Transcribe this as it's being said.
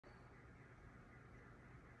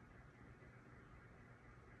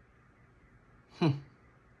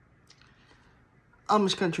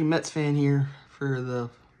Amish Country Mets fan here for the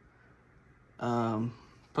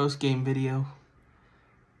post-game video.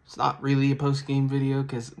 It's not really a post-game video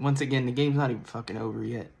because, once again, the game's not even fucking over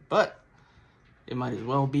yet. But it might as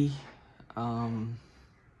well be. I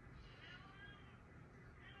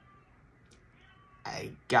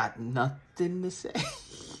got nothing to say.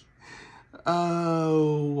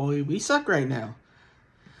 Oh, we suck right now.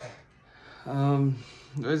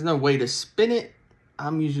 There's no way to spin it.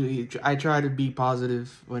 I try to be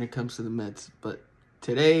positive when it comes to the Mets, but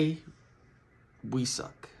today we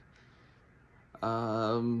suck.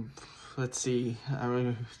 Let's see. I'm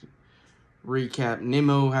gonna recap.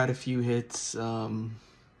 Nimmo had a few hits.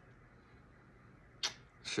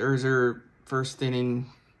 Scherzer, first inning,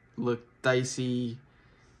 looked dicey.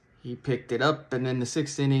 He picked it up, and then the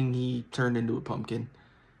sixth inning, he turned into a pumpkin.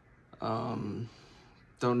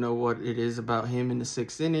 Don't know what it is about him in the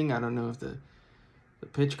sixth inning. I don't know if the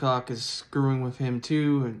pitch clock is screwing with him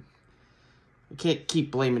too. And you can't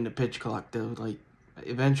keep blaming the pitch clock though. Like,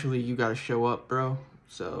 eventually you got to show up, bro.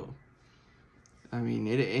 So, I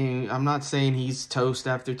mean, I'm not saying he's toast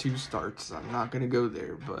after 2 starts. I'm not gonna go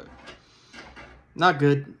there, but not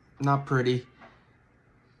good, not pretty.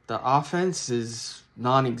 The offense is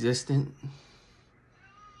non-existent.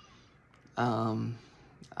 I'm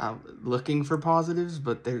looking for positives,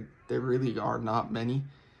 but there really are not many.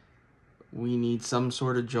 We need some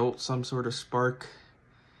sort of jolt, some sort of spark.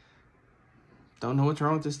 Don't know what's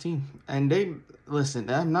wrong with this team. And listen,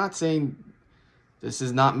 I'm not saying this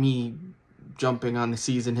is not me jumping on the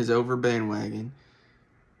season is over bandwagon.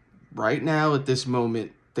 Right now, at this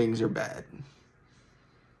moment, things are bad.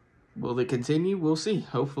 Will it continue? We'll see.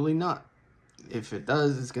 Hopefully not. If it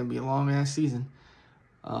does, it's going to be a long-ass season.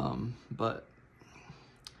 But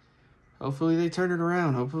hopefully they turn it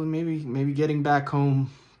around. Hopefully maybe getting back home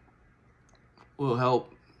will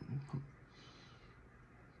help.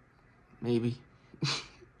 Maybe.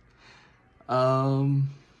 Don't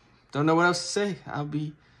know what else to say. I'll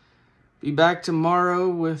be back tomorrow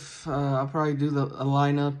with I'll probably do the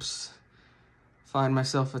lineups. Find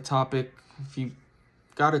myself a topic. If you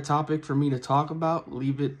got a topic for me to talk about,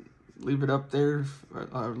 leave it up there.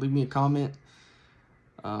 Leave me a comment.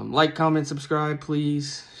 Like, comment, subscribe,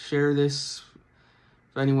 please. Share this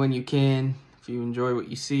with anyone you can if you enjoy what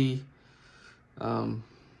you see.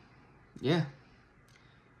 Yeah.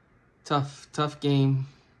 Tough game.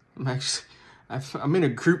 I'm in a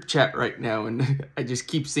group chat right now, and I just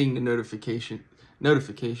keep seeing the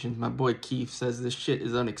notifications. My boy Keith says this shit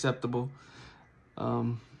is unacceptable.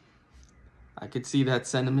 I could see that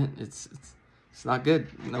sentiment. It's not good.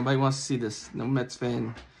 Nobody wants to see this. No Mets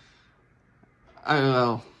fan.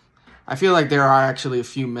 I feel like there are actually a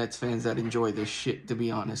few Mets fans that enjoy this shit, to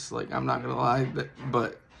be honest. Like, I'm not gonna lie,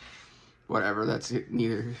 but whatever. That's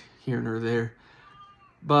neither here nor there.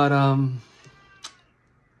 But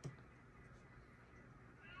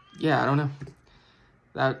yeah, I don't know.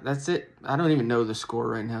 That's it. I don't even know the score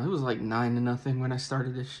right now. It was like 9-0 when I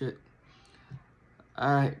started this shit.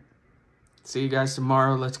 All right. See you guys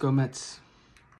tomorrow. Let's go Mets.